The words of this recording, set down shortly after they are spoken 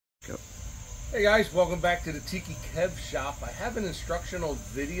Hey guys, welcome back to the Tiki Kev shop. I have an instructional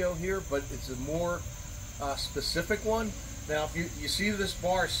video here, but it's a more specific one. Now, if you see this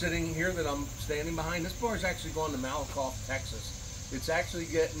bar sitting here that I'm standing behind, this bar is actually going to Malakoff, Texas. It's actually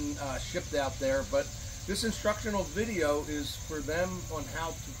getting shipped out there, but this instructional video is for them on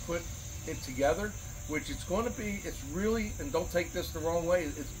how to put it together, which it's going to be, it's really, and don't take this the wrong way,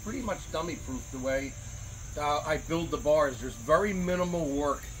 it's pretty much dummy proof the way I build the bars. There's very minimal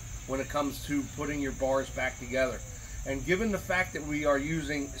work when it comes to putting your bars back together. And given the fact that we are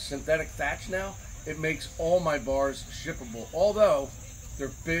using synthetic thatch now, it makes all my bars shippable. Although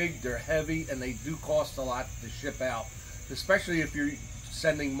they're big, they're heavy, and they do cost a lot to ship out, especially if you're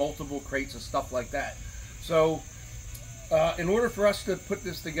sending multiple crates of stuff like that. So in order for us to put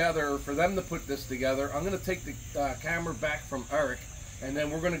this together, or for them to put this together, I'm going to take the camera back from Eric, and then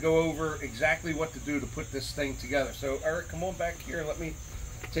we're going to go over exactly what to do to put this thing together. So Eric, come on back here and let me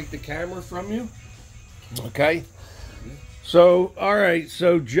take the camera from you. Okay. So, all right,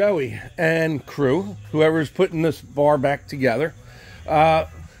 so Joey and crew, whoever's putting this bar back together,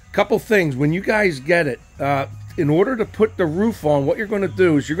 couple things. When you guys get it, in order to put the roof on, what you're going to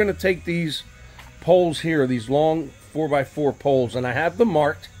do is you're going to take these poles here, these long 4x4 poles, and I have them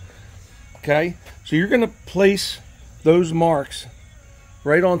marked. Okay, so you're going to place those marks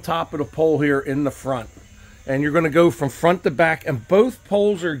right on top of the pole here in the front. And you're going to go from front to back, and both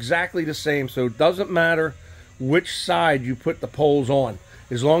poles are exactly the same, so it doesn't matter which side you put the poles on,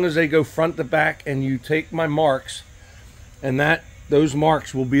 as long as they go front to back. And you take my marks, and those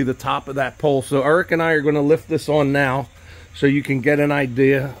marks will be the top of that pole. So Eric and I are going to lift this on now so you can get an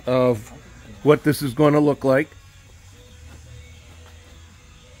idea of what this is going to look like.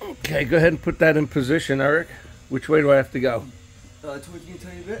 Okay, go ahead and put that in position, Eric. Which way do I have to go? Towards you a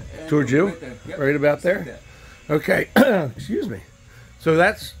tiny bit. Towards you? Right, yep. Right about there? Okay. Excuse me. So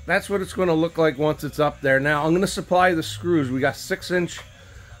that's what it's going to look like once it's up there. Now I'm going to supply the screws. We got 6-inch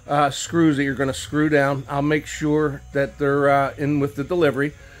screws that you're going to screw down. I'll make sure that they're in with the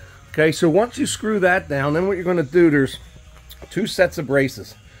delivery. Okay, so once you screw that down, then what you're going to do, there's 2 sets of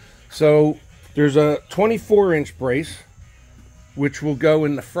braces. So there's a 24-inch brace, which will go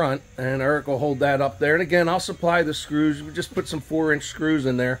in the front, and Eric will hold that up there. And again, I'll supply the screws. We just put some 4-inch screws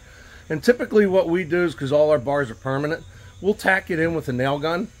in there. And typically what we do is, because all our bars are permanent, we'll tack it in with a nail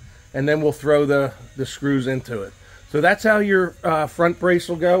gun, and then we'll throw the screws into it. So that's how your front brace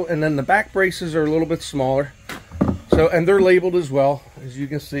will go. And then the back braces are a little bit smaller. So, and they're labeled as well, as you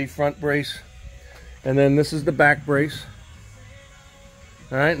can see, front brace. And then this is the back brace.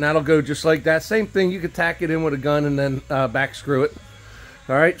 All right, and that'll go just like that. Same thing, you could tack it in with a gun and then back screw it.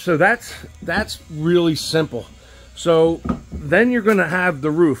 All right, so that's really simple. So then you're gonna have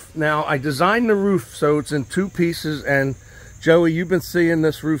the roof. Now, I designed the roof so it's in 2 pieces, and Joey, you've been seeing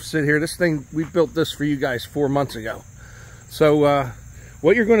this roof sit here. This thing, we built this for you guys 4 months ago. So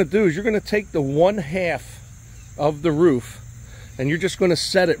what you're gonna do is you're gonna take the 1/2 of the roof, and you're just gonna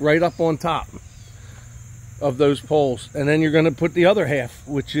set it right up on top of those poles, and then you're going to put the other half,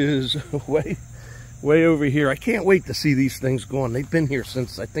 which is way over here. I can't wait to see these things going. They've been here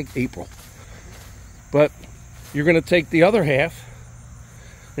since, I think, April. But you're going to take the other half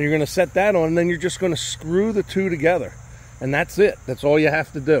and you're going to set that on, and then you're just going to screw the 2 together, and that's it. That's all you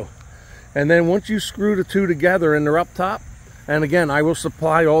have to do. And then once you screw the 2 together and they're up top, and again, I will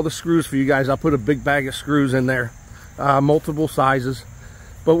supply all the screws for you guys. I'll put a big bag of screws in there, multiple sizes.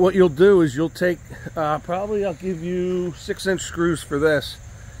 But what you'll do is you'll take, probably I'll give you 6-inch screws for this.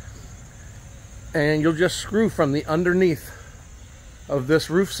 And you'll just screw from the underneath of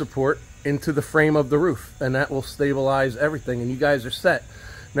this roof support into the frame of the roof. And that will stabilize everything, and you guys are set.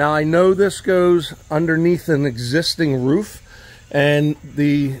 Now, I know this goes underneath an existing roof, and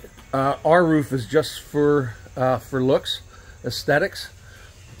our roof is just for looks, aesthetics.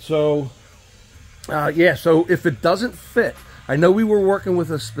 So, yeah, so if it doesn't fit, I know we were working with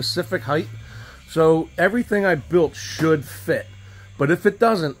a specific height, so everything I built should fit. But if it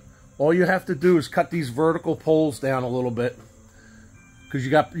doesn't, all you have to do is cut these vertical poles down a little bit, because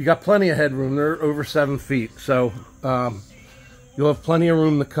you got plenty of headroom. They're over 7 feet, so you'll have plenty of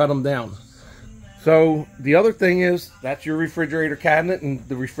room to cut them down. So the other thing is, that's your refrigerator cabinet, and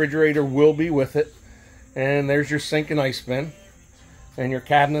the refrigerator will be with it. And there's your sink and ice bin, and your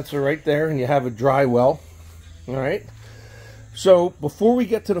cabinets are right there, and you have a dry well. All right. So before we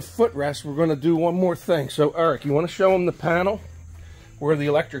get to the footrest, we're going to do one more thing. So Eric, you want to show them the panel where the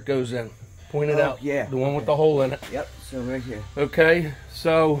electric goes in? Point it out. Yeah. The one with the hole in it. Yep. So right here. Okay.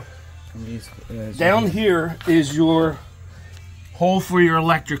 So down here is your hole for your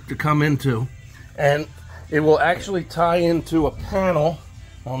electric to come into, and it will actually tie into a panel.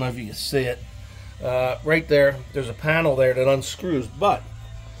 I don't know if you can see it. right there, there's a panel there that unscrews. But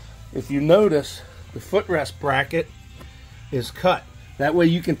if you notice, the footrest bracket is cut. That way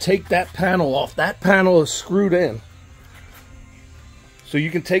you can take that panel off. That panel is screwed in. So you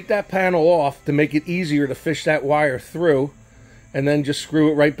can take that panel off to make it easier to fish that wire through, and then just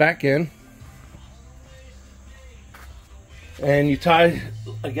screw it right back in. And you tie,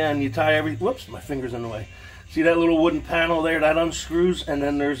 again, you tie every, whoops, my finger's in the way. See that little wooden panel there that unscrews, and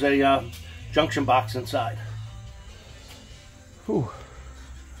then there's a junction box inside. Whew.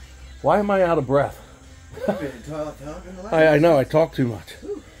 Why am I out of breath? I know, I talk too much.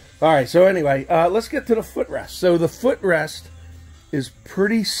 All right, so anyway, let's get to the footrest. So the footrest is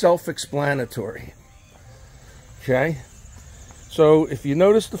pretty self-explanatory. Okay, so if you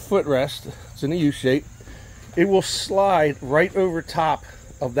notice the footrest, it's in a U shape. It will slide right over top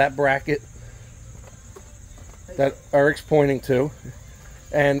of that bracket that Eric's pointing to,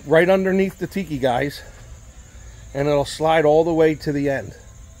 and right underneath the Tiki guys, and it'll slide all the way to the end.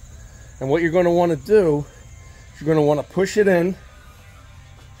 And what you're going to want to do is you're going to want to push it in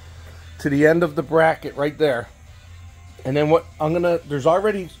to the end of the bracket right there. And then what I'm going to, there's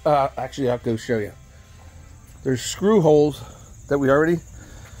already, actually I'll go show you. There's screw holes that we already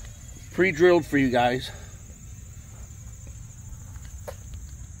pre-drilled for you guys.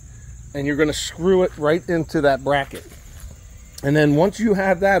 And you're going to screw it right into that bracket. And then once you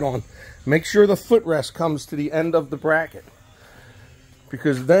have that on, make sure the footrest comes to the end of the bracket.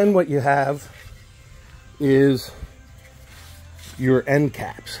 Because then what you have is your end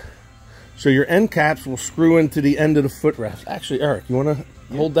caps. So your end caps will screw into the end of the footrest. Actually, Eric, you want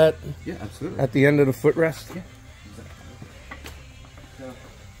to hold that? Yeah, absolutely. At the end of the footrest? Yeah.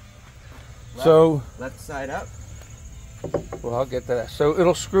 So left side up. Well, I'll get to that. So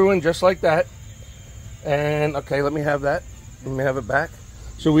it'll screw in just like that. And okay, let me have that. Let me have it back.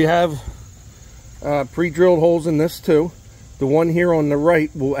 So we have pre-drilled holes in this too. The one here on the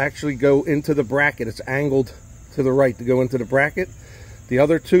right will actually go into the bracket. It's angled to the right to go into the bracket. The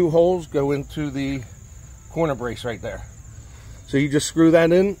other two holes go into the corner brace right there. So you just screw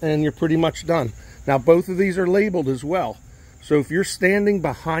that in and you're pretty much done. Now both of these are labeled as well. So if you're standing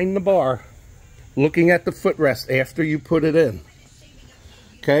behind the bar looking at the footrest after you put it in,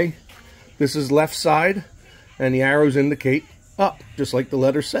 okay, this is left side and the arrows indicate up, just like the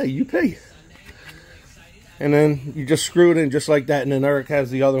letters say, UP. And then you just screw it in just like that, and then Eric has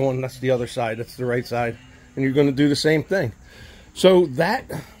the other one, that's the other side, that's the right side. And you're going to do the same thing. So that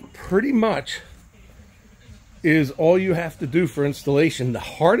pretty much is all you have to do for installation. The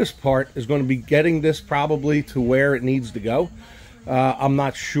hardest part is going to be getting this probably to where it needs to go. I'm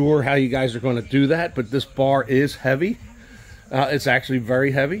not sure how you guys are going to do that, but this bar is heavy. It's actually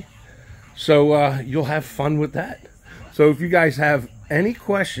very heavy. So you'll have fun with that. So if you guys have any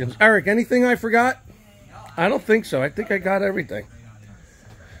questions, Eric, anything I forgot? I don't think so. I think I got everything.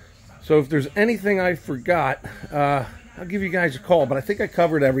 So if there's anything I forgot, I'll give you guys a call, but I think I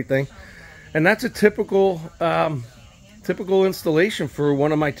covered everything. And that's a typical typical installation for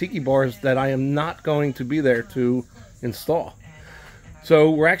one of my Tiki bars that I am not going to be there to install.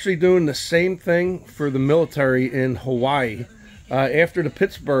 So we're actually doing the same thing for the military in Hawaii. After the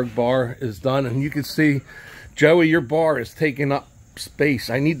Pittsburgh bar is done, and you can see, Joey, your bar is taking up space.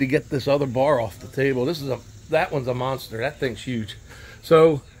 I need to get this other bar off the table. That one's a monster. That thing's huge.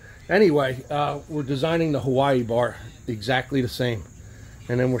 So anyway, we're designing the Hawaii bar exactly the same,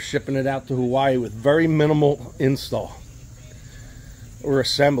 and then we're shipping it out to Hawaii with very minimal install or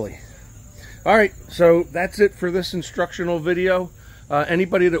assembly. All right, so that's it for this instructional video.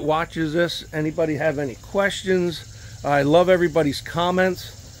 Anybody that watches this, anybody have any questions? I love everybody's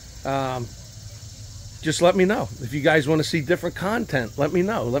comments. Just let me know. If you guys want to see different content, let me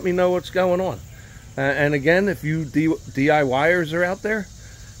know. Let me know what's going on. And again, if you DIYers are out there,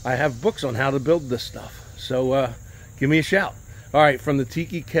 I have books on how to build this stuff. So give me a shout. All right, from the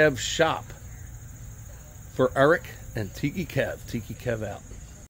Tiki Kev shop, for Eric and Tiki Kev out.